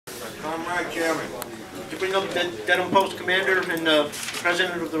I'm right, Chairman. To bring up the Dedham Post Commander and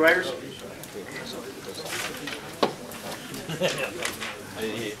President of the Writers.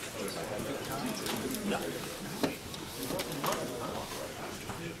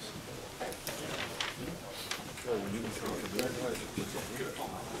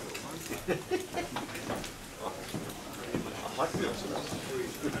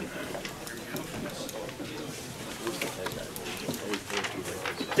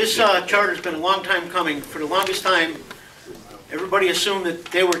 This charter's been a long time coming. For the longest time, everybody assumed that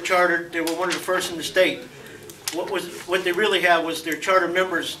they were chartered. They were one of the first in the state. What they really had was their charter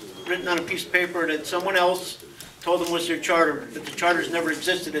members written on a piece of paper that someone else told them was their charter, but the charters never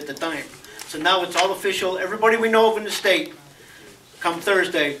existed at the time. So now it's all official. Everybody we know of in the state, come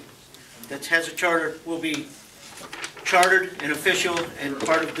Thursday, that has a charter will be chartered and official and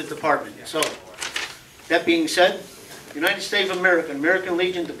part of the department. So, that being said, United States of America, American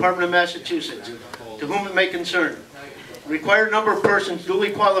Legion, Department of Massachusetts, to whom it may concern. The required number of persons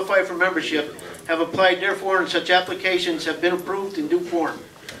duly qualified for membership have applied, therefore, and such applications have been approved in due form.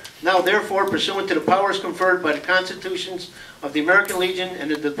 Now, therefore, pursuant to the powers conferred by the Constitutions of the American Legion and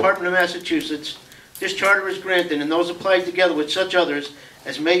the Department of Massachusetts, this charter is granted, and those applied together with such others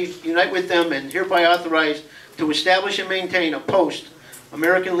as may unite with them, and hereby authorized to establish and maintain a post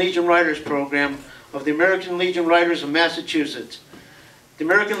American Legion Writers program of the American Legion Writers of Massachusetts. The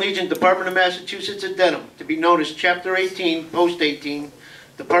American Legion Department of Massachusetts at Dedham, to be known as Chapter 18, Post 18,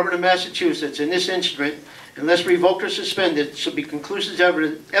 Department of Massachusetts, in this instrument, unless revoked or suspended, shall be conclusive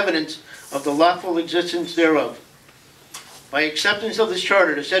evidence of the lawful existence thereof. By acceptance of this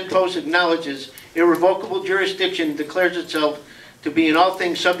charter, the said post acknowledges irrevocable jurisdiction and declares itself to be in all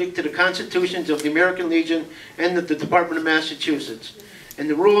things subject to the constitutions of the American Legion and the Department of Massachusetts, and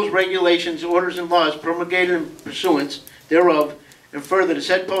the rules, regulations, orders, and laws promulgated in pursuance thereof, and further, the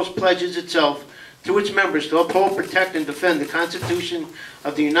said post pledges itself to its members to uphold, protect, and defend the Constitution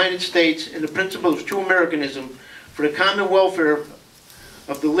of the United States and the principles of true Americanism for the common welfare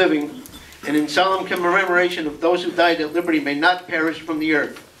of the living, and in solemn commemoration of those who died that liberty may not perish from the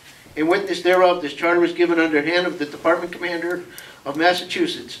earth. In witness thereof, this charter was given under hand of the Department Commander of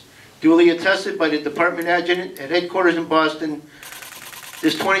Massachusetts, duly attested by the Department Adjutant at headquarters in Boston,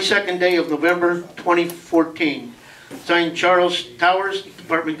 this 22nd day of November 2014. Signed, Charles Towers,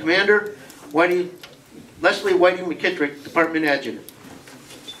 Department Commander, Leslie Whitey McKittrick, Department Adjutant.